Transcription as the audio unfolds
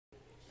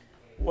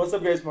What's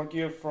up, guys? Mark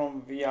here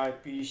from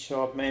VIP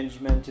Shop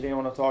Management. Today I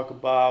want to talk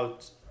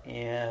about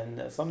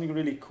something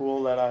really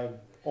cool that I've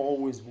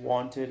always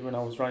wanted when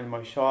I was running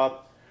my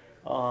shop.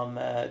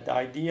 The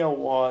idea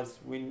was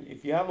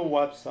if you have a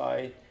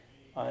website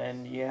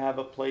and you have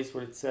a place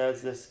where it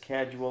says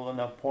schedule an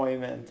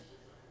appointment.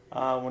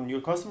 When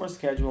your customer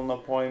schedule an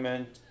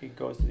appointment, it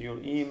goes to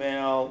your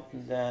email,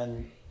 and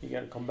then you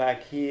gotta come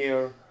back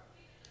here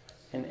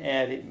and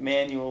add it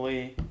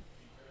manually.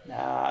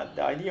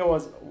 The idea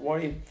was,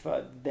 what if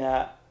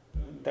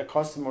the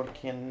customer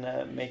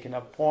can make an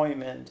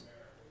appointment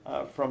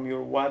from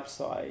your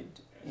website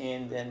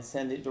and then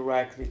send it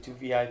directly to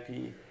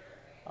VIP.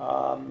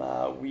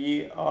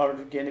 We are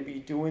going to be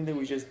doing that.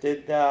 We just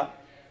did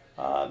that.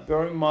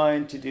 Bear in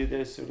mind, to do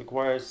this, it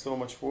requires so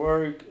much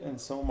work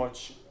and so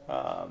much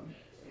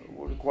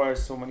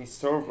requires so many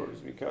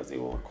servers because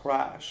it will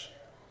crash.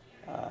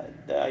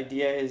 The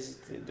idea is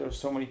there's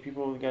so many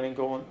people going to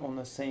go on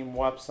the same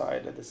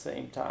website at the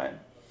same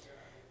time.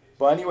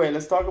 But anyway,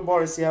 let's talk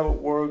about it, see how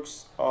it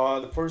works.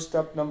 The first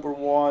step, number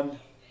one,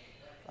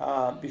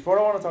 before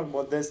I want to talk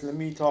about this, let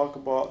me talk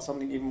about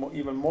something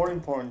even more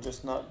important,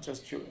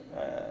 just you,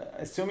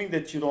 assuming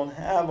that you don't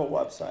have a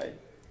website.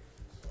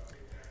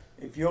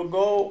 If you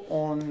go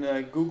on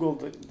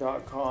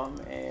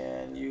google.com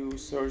and you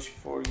search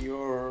for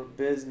your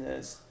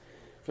business,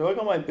 if you look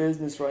at my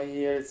business right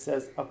here, it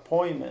says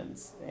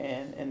appointments,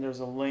 and there's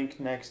a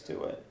link next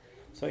to it.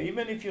 So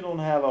even if you don't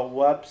have a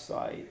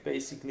website,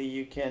 basically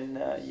you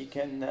can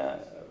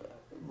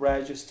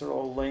register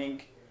a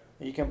link.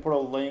 You can put a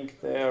link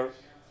there,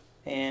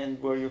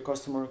 and where your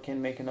customer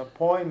can make an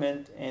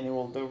appointment, and it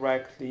will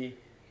directly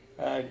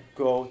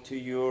go to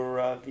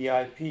your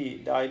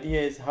VIP. The idea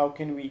is, how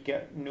can we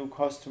get new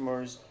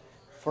customers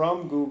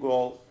from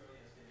Google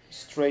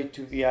straight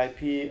to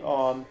VIP?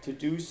 To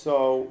do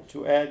so,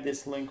 to add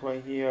this link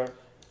right here,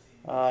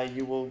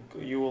 you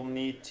will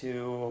need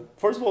to,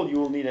 first of all, you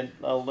will need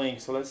a link.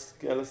 So let's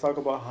talk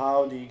about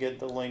how do you get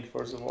the link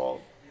first of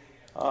all.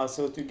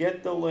 So to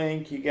get the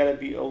link, you gotta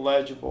be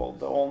eligible.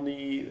 The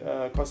only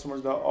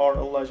customers that are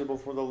eligible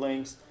for the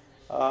links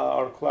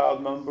are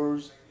cloud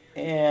members,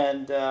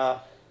 and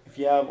if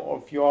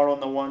you are on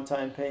the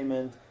one-time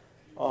payment,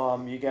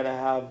 you gotta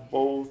have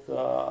both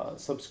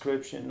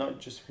subscription, not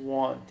just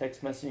one,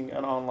 text messaging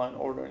and online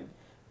ordering.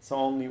 It's the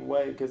only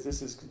way, because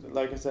this is,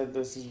 like I said,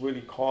 this is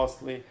really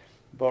costly.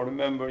 But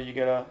remember, you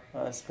gotta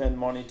spend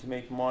money to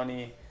make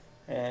money,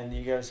 and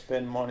you gotta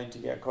spend money to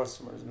get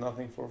customers.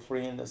 Nothing for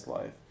free in this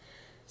life.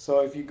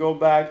 So if you go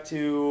back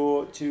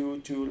to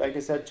like I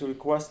said, to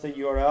request a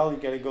URL, you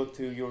gotta go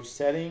to your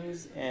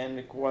settings and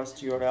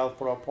request URL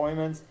for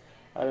appointments.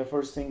 The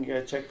first thing, you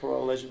gotta check for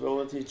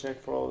eligibility.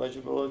 Check for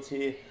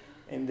eligibility.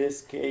 In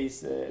this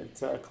case,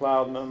 it's a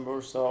cloud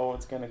member, so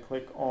it's gonna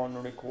click on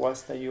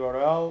request a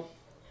URL,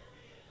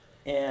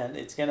 and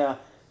it's gonna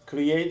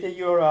create a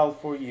URL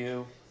for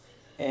you.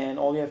 And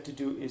all you have to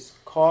do is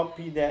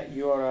copy that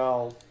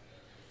URL,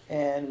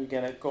 and we're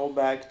gonna go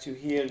back to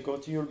here, go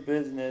to your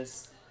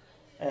business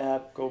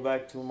app, go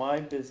back to my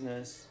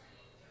business,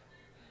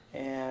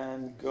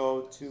 and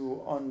go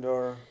to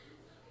under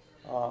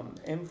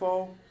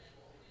info,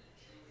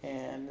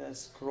 and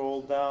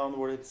scroll down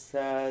where it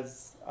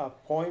says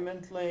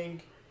appointment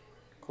link.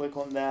 Click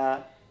on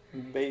that,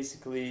 and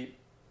basically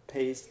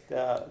paste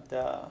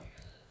the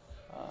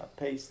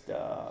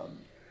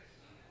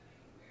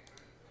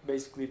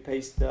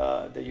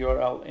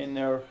URL in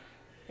there.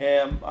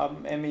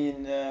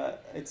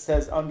 It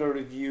says under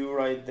review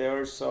right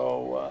there,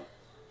 so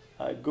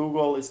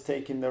Google is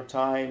taking their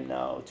time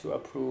now to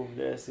approve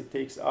this. It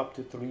takes up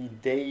to 3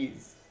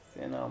 days,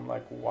 and I'm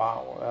like,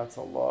 wow, that's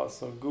a lot.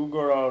 So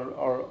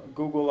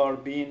Google are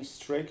being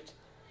strict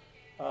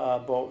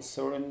about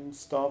certain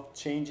stuff,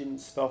 changing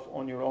stuff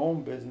on your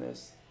own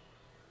business.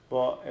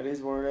 But it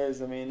is what it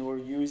is. I mean, we're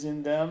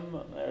using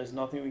them. There's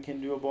nothing we can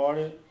do about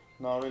it.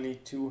 Not really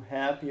too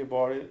happy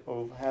about it,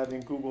 of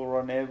having Google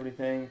run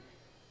everything.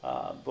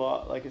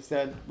 But like I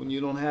said, when you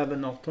don't have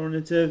an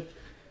alternative,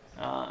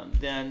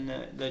 then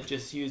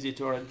just use it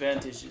to our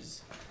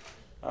advantages.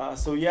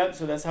 So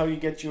that's how you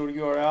get your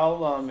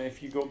URL.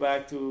 If you go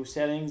back to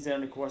settings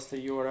and request a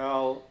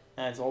URL,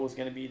 it's always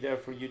going to be there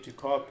for you to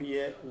copy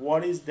it.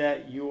 What is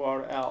that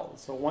URL?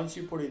 So once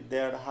you put it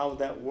there, how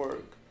that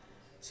work?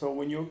 So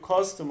when your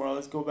customer,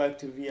 let's go back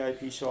to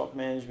VIP Shop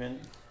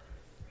Management.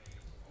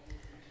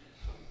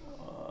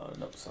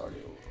 No, sorry.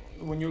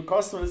 When your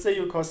customer, let's say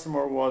your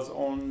customer was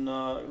on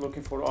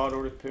looking for auto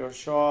repair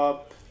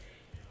shop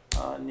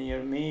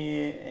near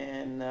me,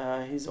 and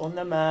he's on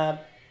the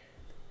map,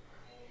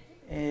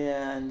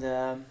 and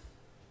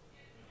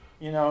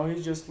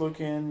he's just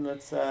looking,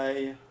 let's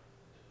say,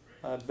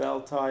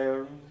 bell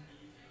tire.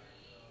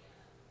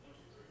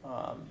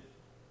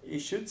 It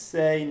should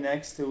say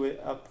next to it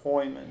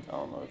appointment. I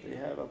don't know if they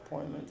have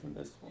appointment in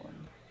this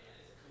one.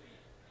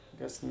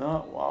 I guess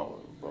not. Wow,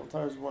 bell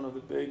tire is one of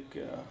the big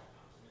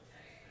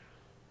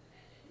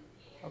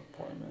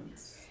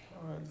appointments.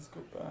 All right, let's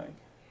go back.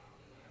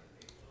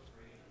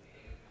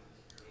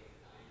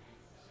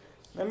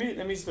 Let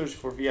me search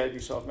for VIP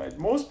shop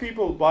management. Most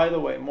people, by the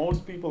way,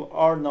 most people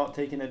are not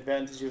taking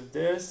advantage of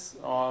this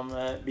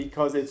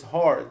because it's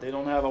hard. They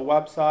don't have a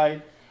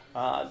website.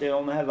 They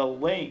don't have a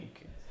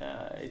link.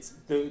 It's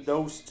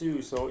those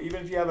two. So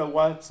even if you have a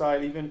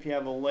website, even if you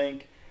have a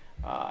link,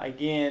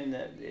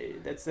 again,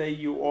 let's say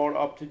you are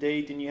up to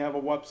date and you have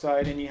a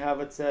website and you have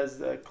it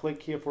says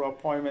click here for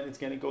appointment. It's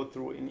going to go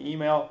through an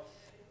email.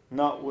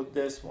 Not with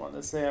this one.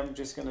 Let's say I'm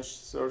just going to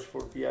search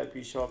for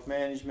VIP shop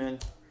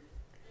management.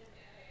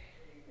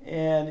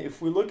 And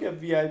if we look at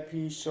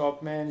VIP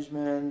shop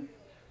management,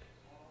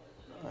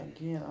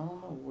 again, I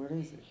don't know, where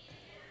is it?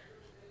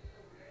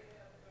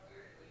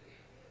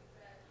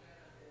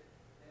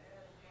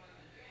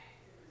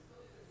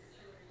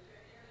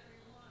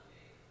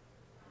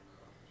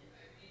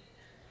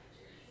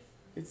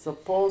 It's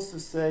supposed to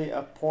say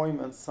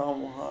appointment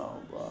somehow,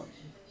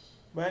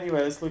 but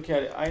anyway, let's look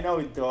at it. I know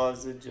it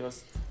does, it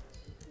just,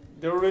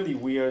 they're really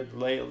weird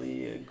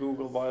lately.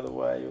 Google, by the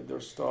way, with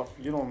their stuff,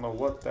 you don't know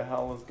what the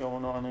hell is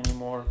going on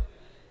anymore.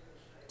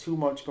 Too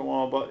much going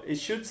on, but it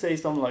should say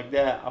something like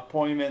that.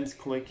 Appointments,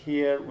 click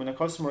here. When a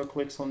customer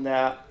clicks on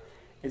that,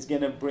 it's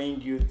gonna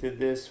bring you to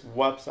this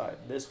website.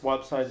 This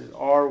website is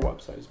our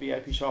website. It's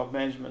VIP Shop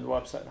Management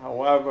website.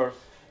 However,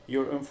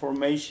 your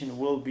information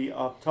will be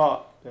up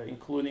top,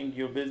 including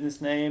your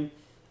business name,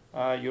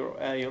 your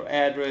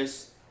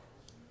address,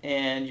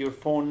 and your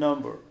phone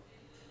number.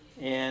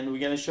 And we're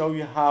gonna show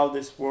you how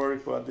this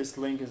works, but this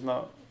link is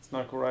not, it's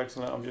not correct.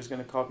 So I'm just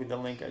gonna copy the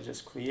link I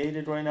just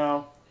created right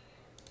now.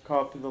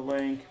 Copy the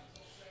link,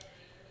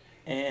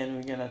 and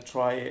we're gonna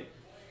try it.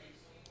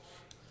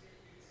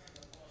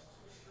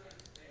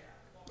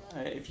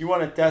 If you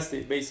want to test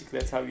it, basically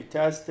that's how you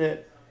test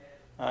it.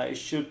 It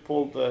should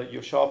pull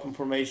your shop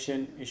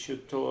information. It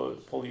should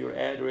pull your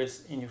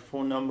address and your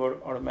phone number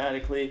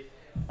automatically.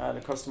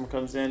 The customer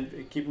comes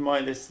in. Keep in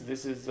mind this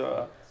is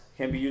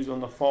can be used on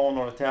the phone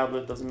or a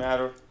tablet, doesn't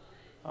matter.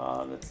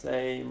 Let's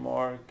say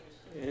Mark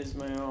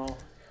Ismail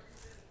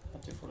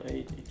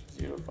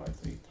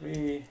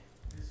 248-820-533.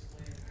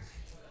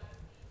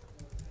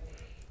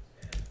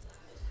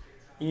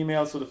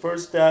 Email. So the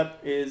first step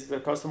is the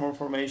customer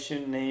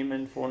information, name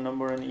and phone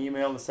number and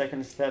email. The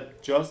second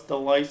step, just the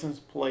license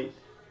plate.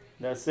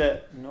 That's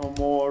it. No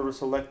more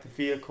select the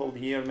vehicle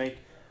here. Make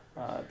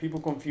people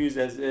confused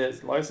as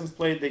is. License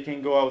plate, they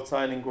can go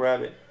outside and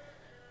grab it.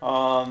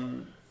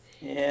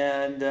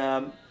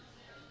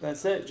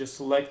 That's it. Just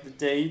select the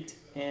date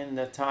and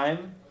the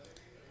time.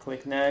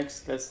 Click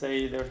next. Let's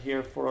say they're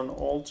here for an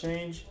oil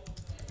change.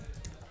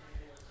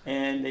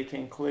 And they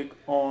can click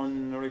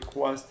on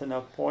request an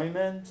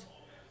appointment.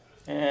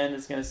 And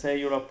it's going to say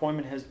your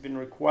appointment has been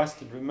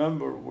requested.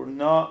 Remember, we're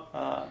not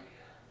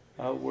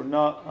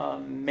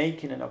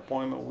making an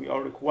appointment. We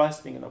are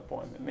requesting an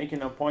appointment.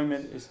 Making an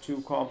appointment is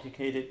too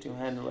complicated to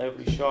handle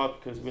every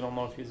shop because we don't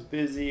know if he's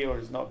busy or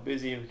he's not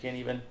busy. We can't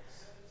even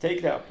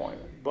take that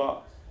appointment.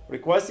 But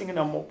requesting an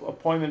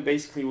appointment,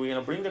 basically, we're going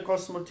to bring the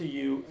customer to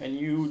you and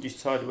you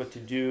decide what to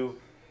do.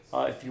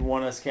 If you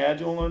want to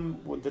schedule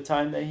him with the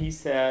time that he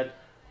said,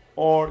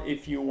 or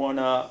if you want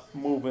to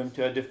move him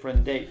to a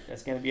different date.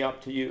 That's going to be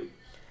up to you.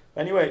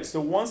 Anyway,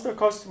 so once the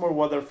customer,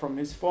 whether from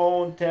his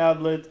phone,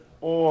 tablet,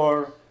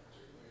 or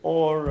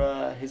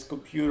his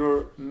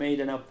computer, made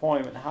an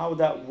appointment, how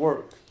that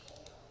works?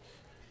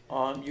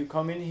 You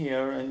come in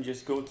here and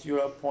just go to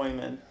your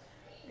appointment,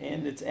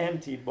 and it's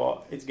empty,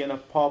 but it's going to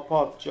pop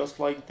up just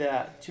like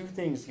that. Two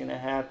things going to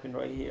happen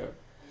right here.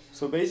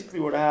 So basically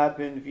what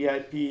happened,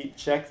 VIP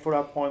checked for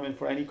appointment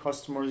for any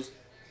customers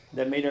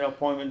that made an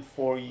appointment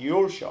for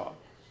your shop,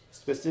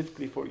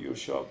 specifically for your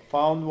shop,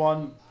 found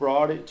one,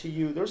 brought it to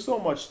you. There's so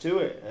much to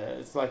it.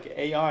 It's like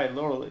AI,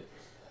 literally.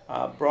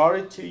 Brought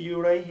it to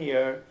you right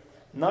here.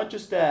 Not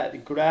just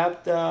that,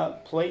 grabbed the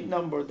plate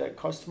number that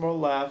customer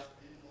left,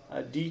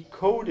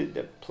 decoded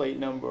the plate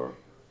number,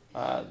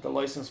 the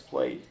license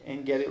plate,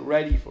 and get it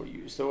ready for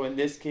you. So in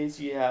this case,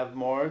 you have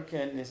Mark,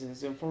 and this is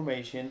his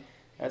information.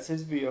 That's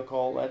his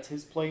vehicle. That's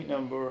his plate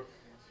number.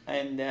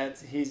 And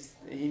that he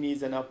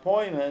needs an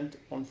appointment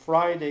on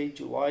Friday,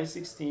 July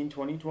 16,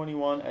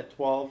 2021 at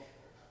 12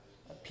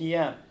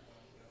 p.m.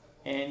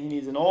 And he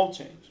needs an oil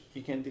change.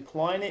 You can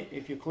decline it.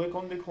 If you click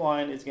on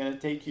decline, it's going to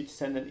take you to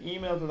send an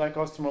email to that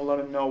customer, let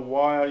him know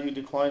why are you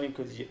declining,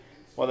 because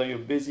whether you're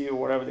busy or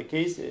whatever the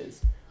case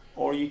is.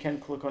 Or you can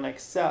click on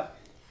accept.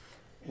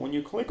 When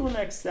you click on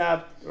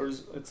accept,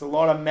 it's a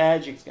lot of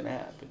magic's going to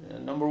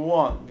happen. Number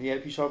one,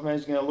 VIP Shop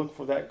Manager is going to look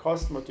for that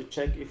customer to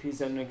check if he's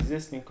an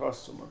existing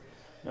customer.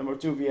 Number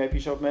two, VIP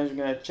Shop Manager is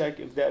going to check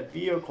if that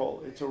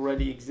vehicle it's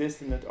already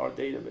existing in our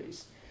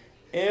database.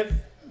 If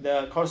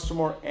the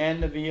customer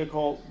and the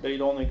vehicle they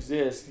don't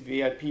exist,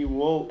 VIP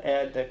will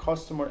add the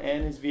customer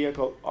and his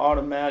vehicle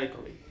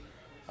automatically.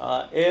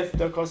 If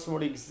the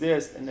customer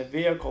exists and the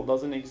vehicle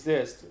doesn't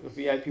exist,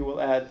 VIP will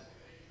add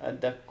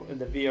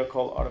the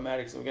vehicle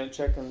automatically. So we're going to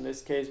check in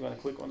this case. We're going to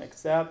click on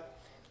accept,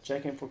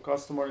 checking for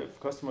customer.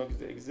 If customer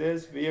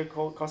exists,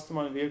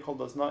 customer and vehicle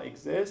does not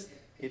exist,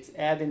 it's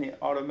adding it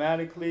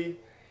automatically.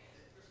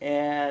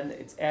 And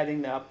it's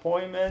adding the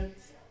appointment,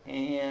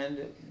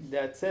 and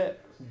that's it,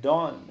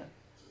 done.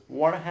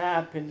 What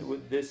happened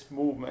with this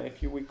movement?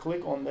 If we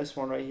click on this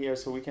one right here,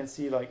 so we can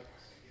see like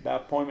the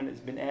appointment has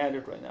been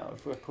added right now.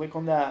 If we click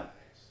on that,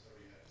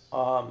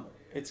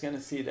 it's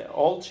gonna see that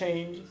all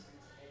change,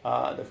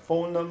 the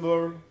phone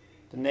number,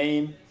 the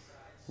name,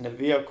 and the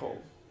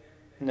vehicle,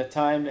 and the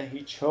time that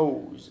he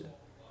chose.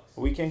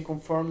 We can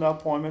confirm the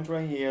appointment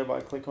right here by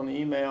click on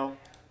email,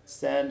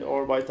 send,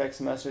 or by text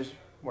message,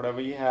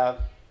 whatever you have.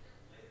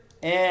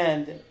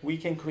 And we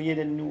can create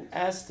a new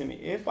estimate.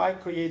 If I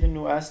create a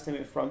new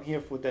estimate from here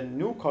for the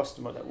new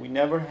customer that we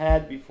never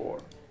had before,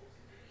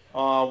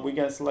 we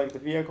can select the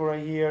vehicle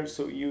right here.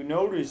 So you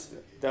notice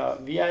the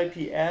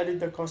VIP added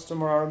the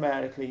customer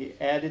automatically,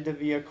 added the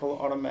vehicle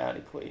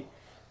automatically,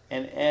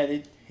 and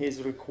added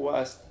his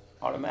request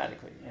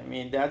automatically. I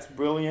mean, that's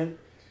brilliant.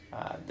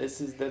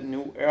 This is the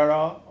new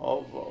era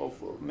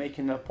of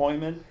making an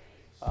appointment.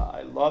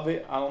 I love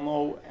it. I don't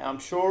know. I'm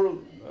sure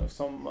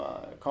some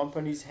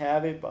companies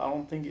have it, but I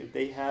don't think if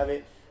they have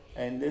it.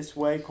 And this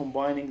way,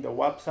 combining the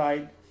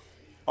website,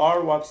 our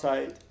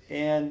website,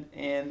 and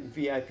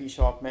VIP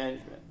shop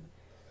management.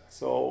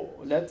 So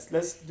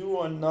let's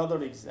do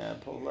another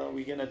example.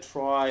 We're gonna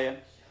try.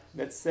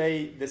 Let's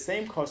say the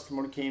same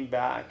customer came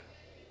back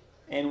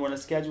and want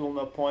to schedule an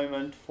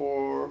appointment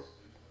for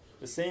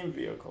the same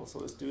vehicle. So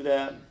let's do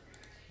that.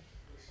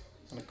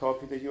 I'm gonna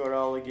copy the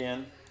URL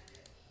again.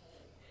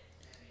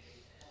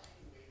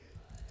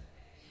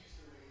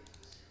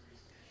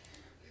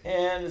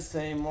 And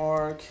say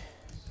Mark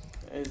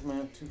is my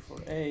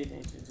 248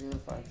 820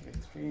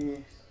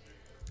 533.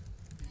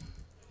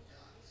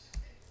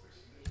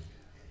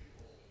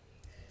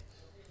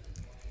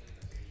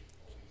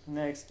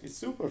 Next, it's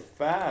super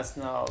fast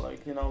now.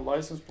 Like, you know,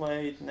 license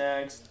plate.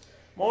 Next,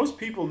 most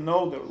people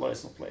know their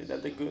license plate.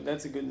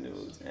 That's a good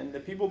news. And the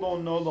people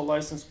don't know the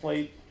license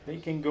plate, they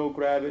can go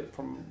grab it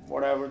from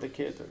whatever the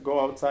kid. Go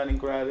outside and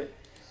grab it.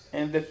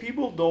 And the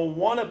people don't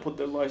want to put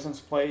their license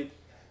plate.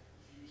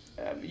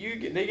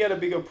 They get a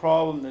bigger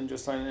problem than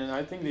just signing in.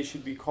 I think they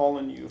should be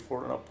calling you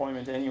for an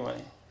appointment anyway.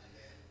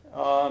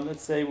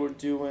 Let's say we're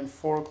doing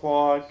 4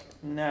 o'clock.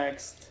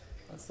 Next,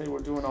 let's say we're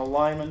doing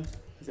alignment.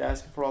 He's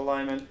asking for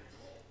alignment.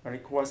 I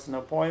request an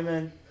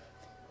appointment.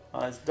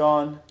 It's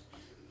done.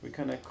 We're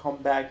gonna come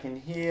back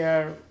in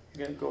here.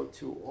 We're gonna go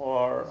to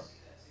our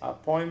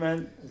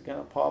appointment. It's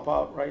gonna pop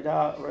up right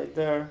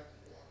there.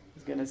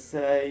 It's gonna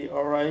say,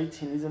 all right,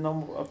 he needs an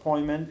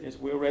appointment.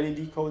 We already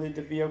decoded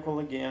the vehicle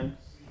again.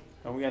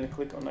 And we're gonna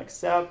click on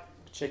accept,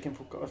 checking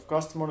for if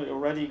customer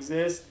already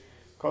exists,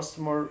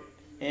 customer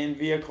and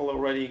vehicle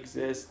already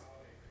exist.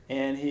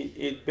 And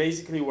it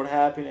basically what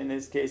happened in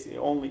this case, it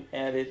only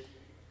added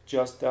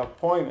just the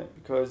appointment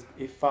because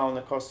it found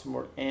the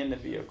customer and the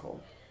vehicle.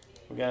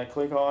 We're gonna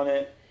click on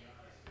it.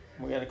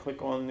 We're gonna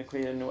click on the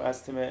create a new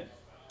estimate,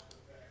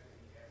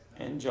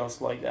 and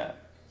just like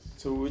that.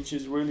 So which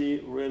is really,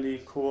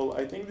 really cool.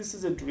 I think this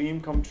is a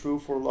dream come true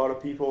for a lot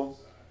of people.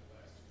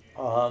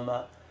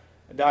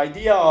 The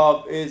idea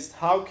of is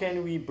how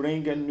can we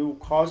bring a new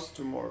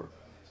customer?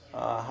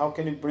 How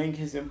can we bring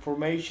his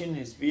information,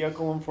 his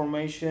vehicle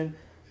information,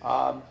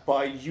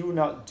 by you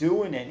not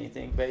doing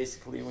anything?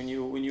 Basically, when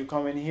you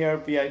come in here,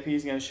 VIP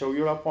is going to show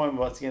your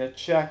appointment. It's going to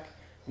check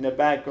in the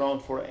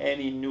background for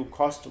any new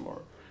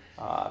customer.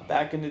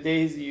 Back in the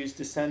days, you used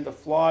to send the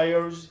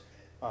flyers.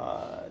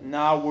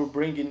 Now we're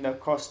bringing the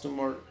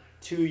customer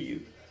to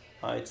you.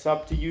 It's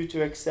up to you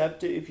to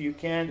accept it if you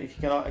can. If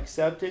you cannot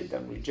accept it,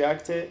 then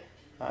reject it.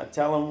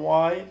 Tell them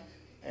why,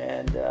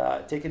 and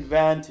take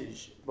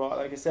advantage. But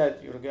like I said,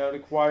 you're gonna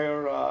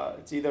require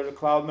it's either the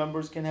cloud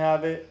members can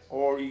have it,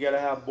 or you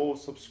gotta have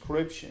both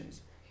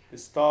subscriptions.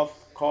 This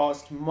stuff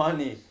costs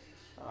money.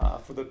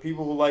 For the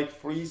people who like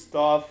free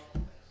stuff,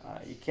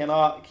 you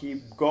cannot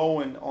keep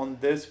going on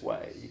this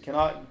way. You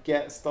cannot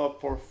get stuff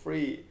for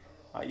free.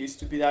 That used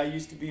to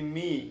be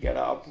me. You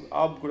gotta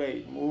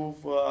upgrade,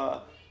 move.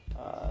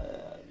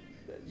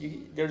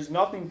 There's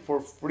nothing for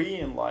free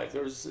in life.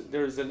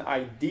 There's an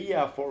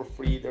idea for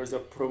free. There's a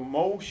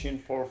promotion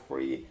for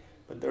free,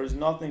 but there's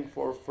nothing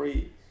for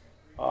free.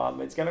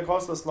 It's gonna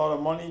cost us a lot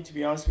of money, to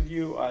be honest with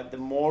you. The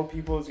more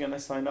people is gonna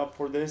sign up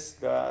for this,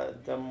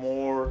 the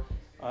more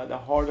the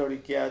harder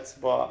it gets.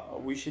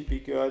 But we should be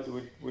good.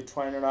 We're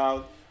trying it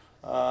out.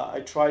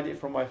 I tried it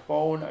from my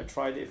phone. I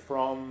tried it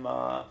from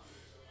my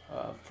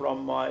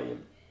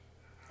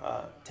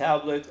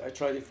tablet. I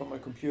tried it from my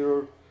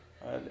computer.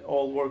 It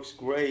all works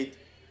great.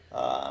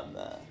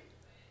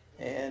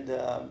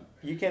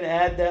 You can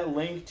add that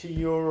link to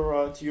your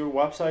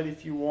website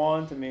if you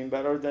want. I mean,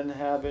 better than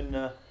having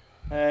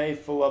hey,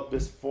 fill up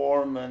this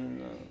form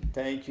and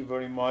thank you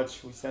very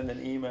much, we send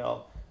an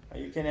email.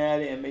 You can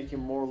add it and make it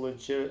more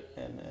legit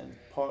and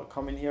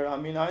come in here. I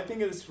mean, I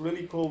think it's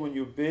really cool when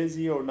you're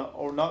busy or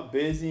not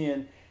busy,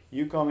 and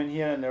you come in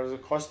here and there's a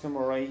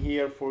customer right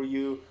here for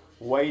you,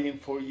 waiting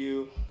for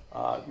you.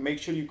 Make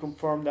sure you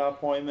confirm the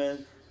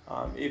appointment.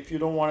 If you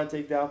don't want to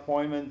take the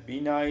appointment, be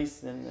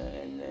nice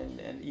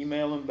and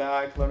email them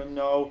back, let them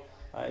know.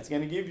 It's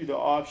going to give you the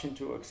option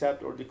to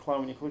accept or decline.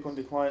 When you click on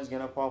decline, it's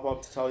going to pop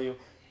up to tell you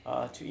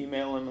to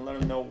email them and let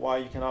them know why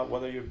you cannot,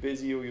 whether you're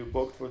busy or you're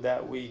booked for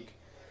that week.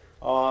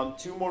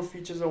 Two more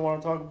features I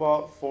want to talk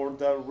about for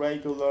the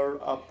regular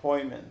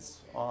appointments.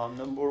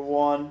 Number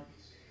one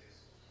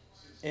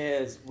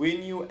is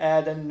when you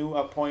add a new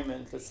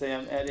appointment. Let's say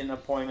I'm adding an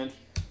appointment.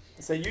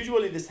 So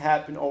usually this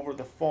happen over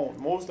the phone.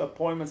 Most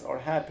appointments are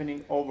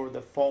happening over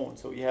the phone.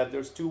 So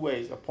there's two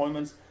ways: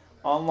 appointments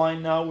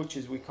online now, which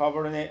is we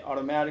cover it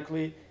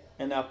automatically,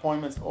 and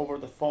appointments over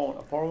the phone.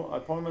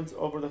 Appointments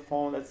over the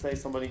phone. Let's say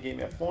somebody gave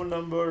me a phone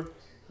number.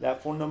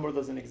 That phone number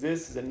doesn't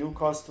exist. It's a new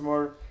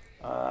customer.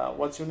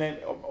 What's your name?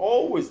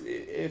 Always,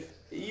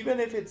 even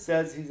if it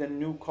says he's a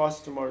new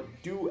customer,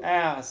 do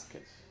ask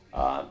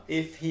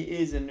if he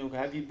is a new.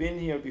 Have you been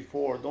here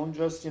before? Don't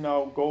just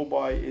go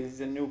by is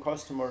a new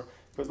customer,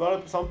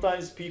 because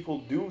sometimes people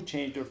do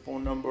change their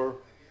phone number.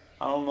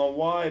 I don't know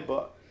why,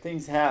 but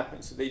things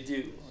happen, so they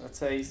do. Let's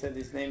say he said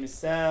his name is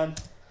Sam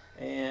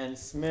and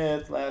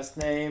Smith, last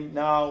name.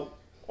 Now,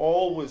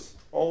 always,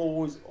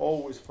 always,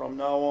 always from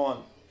now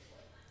on,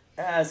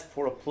 ask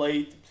for a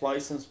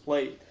license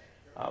plate.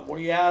 What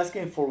are you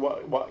asking for?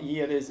 What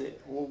year is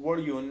it? What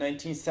are you in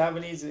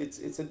 1970s?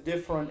 It's a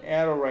different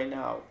era right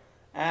now.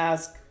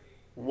 Ask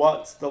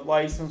what's the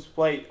license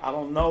plate. I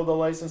don't know the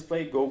license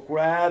plate. Go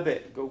grab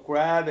it. Go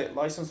grab it.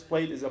 License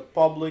plate is a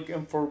public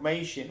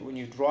information. When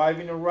you're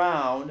driving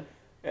around,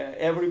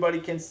 everybody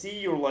can see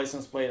your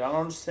license plate. I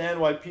don't understand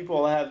why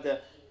people have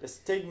the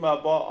stigma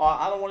about,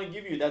 I don't want to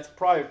give you, that's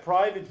private.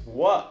 Private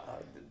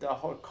what?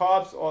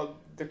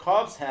 The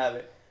cops have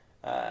it.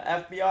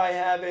 FBI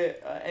have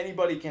it.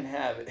 Anybody can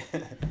have it.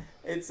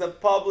 It's a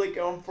public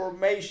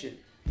information.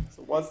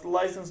 So what's the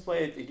license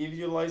plate? It gives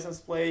you a license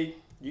plate.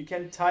 You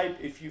can type.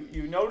 If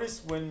you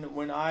notice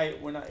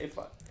if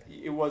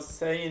it was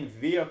saying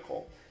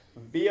vehicle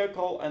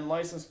and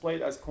license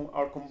plate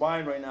are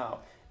combined right now.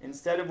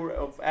 Instead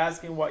of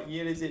asking what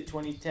year is it,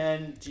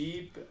 2010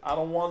 Jeep, I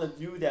don't want to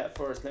do that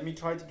first. Let me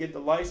try to get the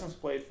license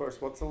plate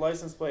first. What's the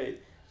license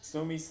plate?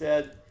 Sumi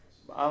said,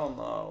 I don't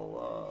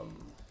know,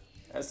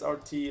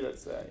 SRT,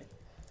 let's say.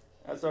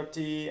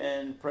 SRT,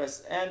 and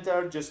press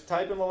enter. Just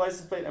type in the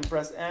license plate and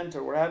press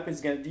enter. What happens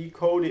is going to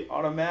decode it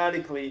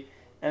automatically,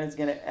 and it's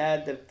going to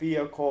add the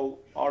vehicle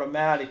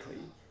automatically,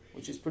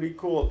 which is pretty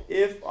cool.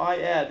 If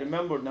I add,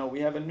 remember now we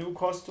have a new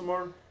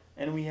customer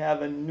and we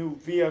have a new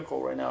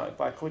vehicle right now. If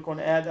I click on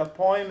add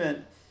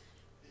appointment,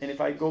 and if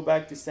I go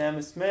back to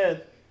Sam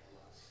Smith,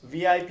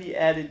 VIP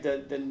added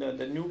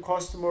the new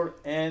customer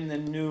and the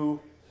new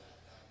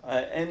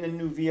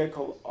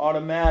vehicle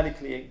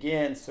automatically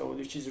again. So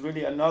which is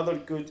really another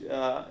good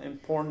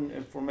important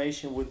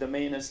information with the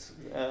maintenance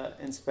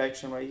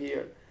inspection right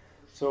here.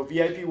 So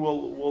VIP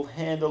will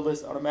handle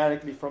this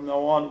automatically from now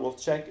on. We'll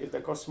check if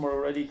the customer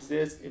already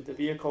exists, if the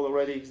vehicle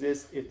already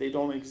exists. If they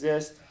don't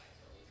exist,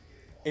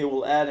 it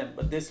will add them.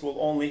 But this will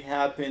only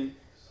happen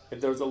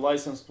if there's a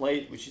license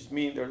plate, which is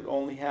mean there'll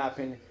only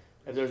happen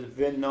if there's a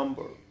VIN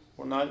number.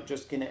 We're not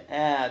just gonna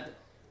add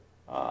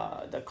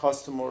the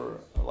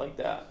customer like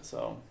that.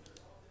 So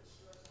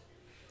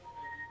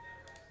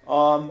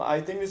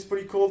I think it's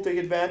pretty cool. Take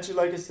advantage,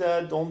 like I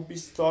said. Don't be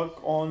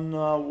stuck on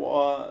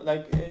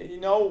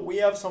we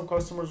have some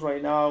customers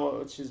right now,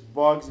 which just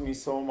bugs me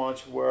so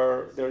much,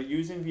 where they're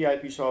using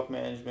VIP shop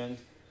management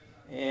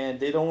and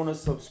they don't want to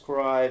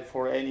subscribe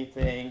for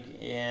anything,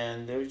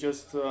 and they're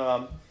just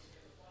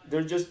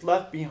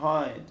left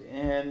behind.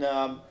 And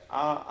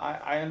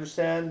I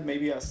understand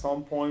maybe at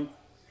some point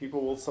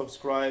people will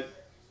subscribe.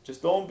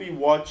 Just don't be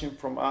watching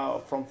from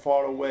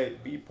far away.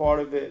 Be part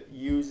of it.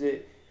 Use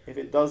it. If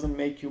it doesn't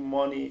make you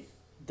money,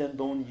 then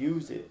don't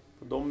use it.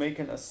 Don't make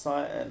an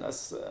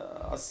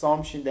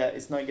assumption that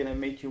it's not gonna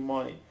make you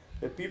money.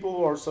 The people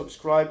who are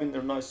subscribing,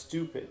 they're not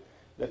stupid.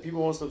 The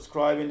people who are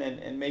subscribing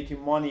and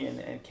making money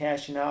and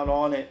cashing out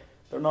on it,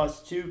 they're not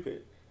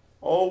stupid.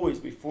 Always,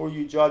 before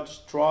you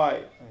judge,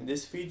 try. And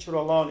this feature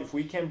alone, if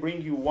we can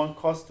bring you one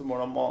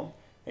customer a month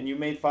and you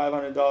made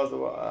 $500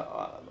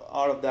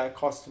 out of that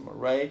customer,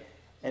 right?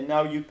 And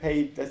now you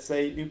paid, let's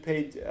say you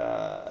paid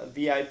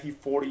VIP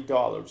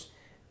 $40.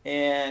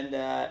 And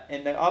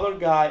the other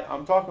guy,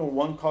 I'm talking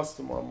one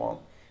customer a month,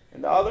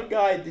 and the other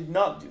guy did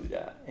not do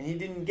that, and he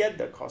didn't get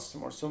the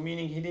customer, so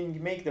meaning he didn't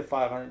make the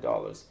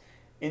 $500.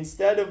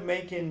 Instead of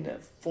making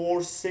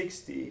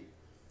 $460,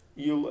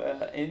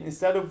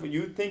 instead of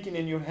you thinking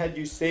in your head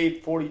you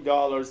saved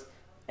 $40,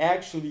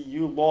 actually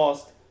you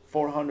lost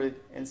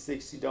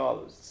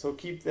 $460. So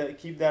keep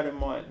that in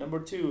mind. Number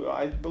two,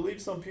 I believe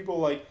some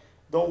people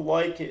don't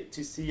like it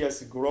to see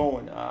us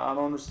growing. I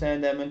don't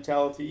understand that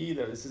mentality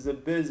either. This is a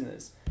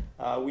business.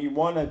 We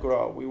want to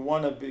grow. We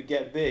want to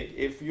get big.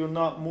 If you're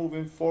not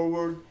moving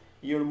forward,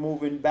 you're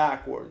moving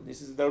backward.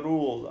 This is the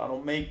rules. I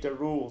don't make the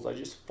rules. I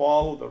just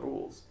follow the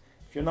rules.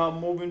 If you're not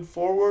moving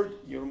forward,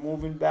 you're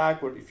moving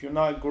backward. If you're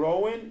not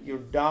growing, you're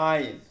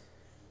dying.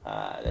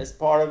 That's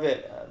part of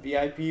it.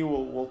 VIP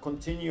will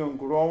continue on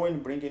growing,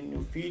 bringing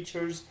new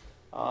features.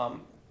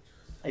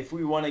 If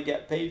we want to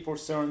get paid for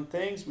certain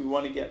things, we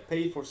want to get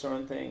paid for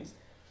certain things.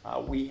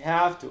 We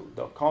have to.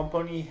 The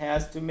company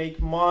has to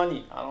make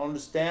money. I don't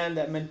understand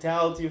that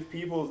mentality of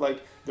people. It's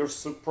like they're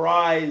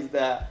surprised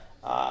that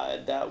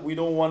we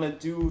don't want to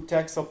do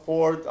tech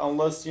support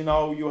unless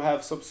you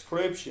have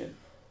subscription.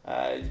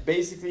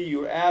 Basically,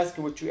 you're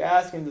asking what you're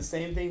asking the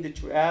same thing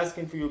that you're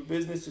asking for your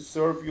business to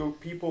serve your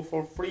people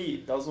for free.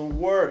 It doesn't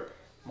work.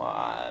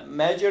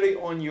 Measure it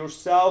on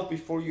yourself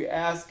before you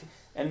ask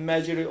and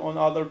measure it on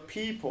other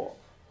people.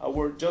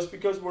 We're just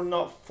because we're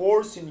not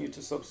forcing you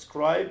to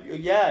subscribe.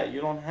 Yeah, you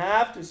don't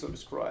have to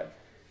subscribe,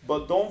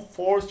 but don't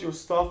force your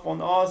stuff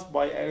on us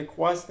by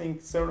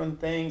requesting certain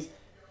things,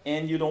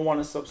 and you don't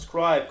want to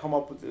subscribe. Come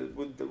up with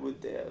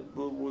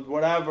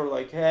whatever,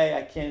 like, hey,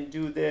 I can't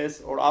do this,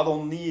 or I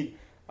don't need.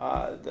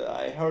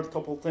 I heard a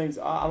couple things.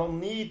 I don't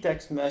need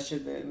text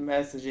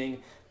messaging,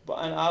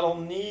 and I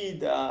don't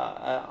need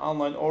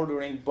online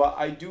ordering, but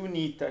I do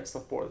need tech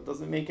support. It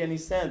doesn't make any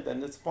sense,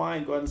 and that's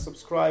fine. Go ahead and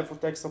subscribe for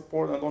tech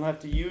support, and I don't have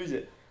to use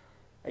it.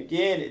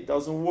 Again, it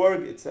doesn't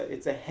work. It's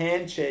a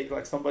handshake,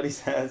 like somebody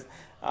says.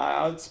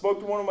 I spoke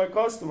to one of my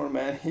customer,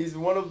 man. He's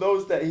one of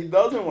those that he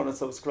doesn't want to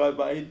subscribe,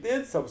 but he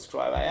did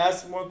subscribe. I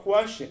asked him one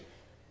question: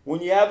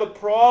 when you have a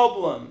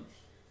problem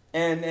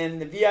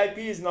and the VIP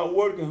is not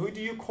working, who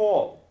do you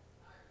call?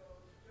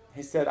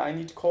 He said, I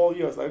need to call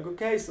you. I was like,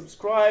 okay,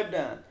 subscribe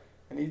then.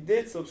 And he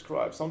did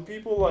subscribe. Some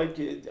people, like,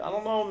 I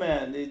don't know,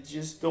 man, they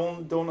just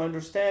don't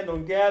understand,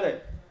 don't get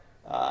it.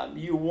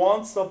 You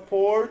want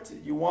support,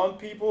 you want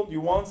people, you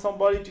want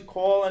somebody to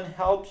call and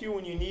help you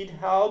when you need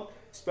help,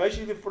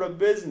 especially for a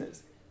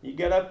business. You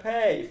gotta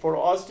pay. For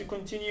us to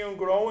continue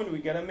growing, we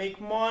gotta make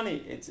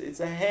money.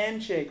 It's a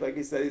handshake, like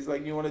he said. He's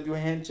like, you wanna do a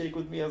handshake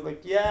with me? I was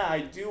like, yeah,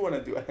 I do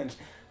wanna do a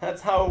handshake.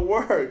 That's how it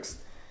works.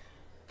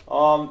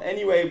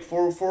 Anyway,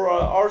 for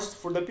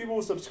the people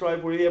who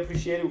subscribe, we really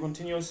appreciate it. We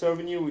continue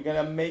serving you. We're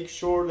gonna make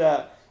sure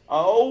that I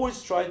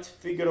always try to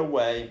figure a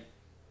way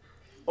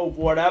of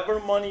whatever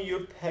money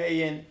you're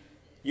paying,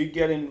 you're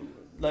getting,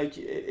 like,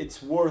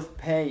 it's worth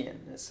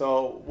paying.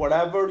 So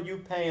whatever you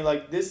pay,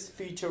 like this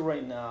feature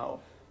right now,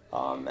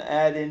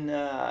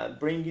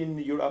 bringing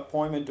your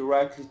appointment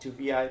directly to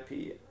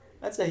VIP.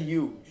 That's a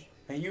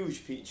huge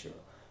feature.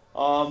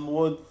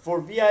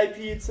 For VIP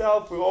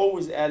itself, we're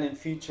always adding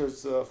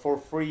features for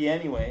free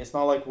anyway. It's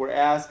not like we're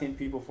asking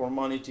people for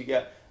money to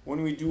get.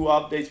 When we do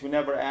updates, we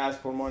never ask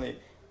for money.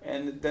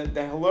 And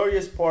the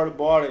hilarious part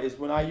about it is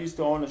when I used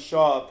to own a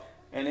shop,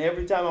 and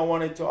every time I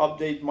wanted to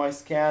update my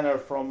scanner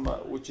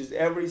which is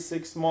every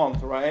 6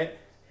 months, right?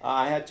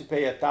 I had to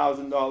pay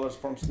 $1,000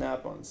 from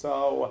Snap-on.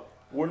 So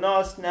we're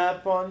not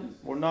Snap-on,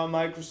 we're not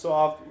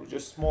Microsoft, we're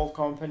just a small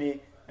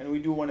company, and we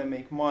do want to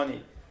make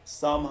money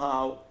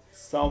somehow,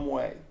 some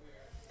way.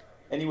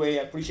 Anyway,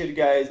 I appreciate you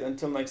guys.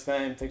 Until next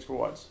time, thanks for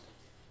watching.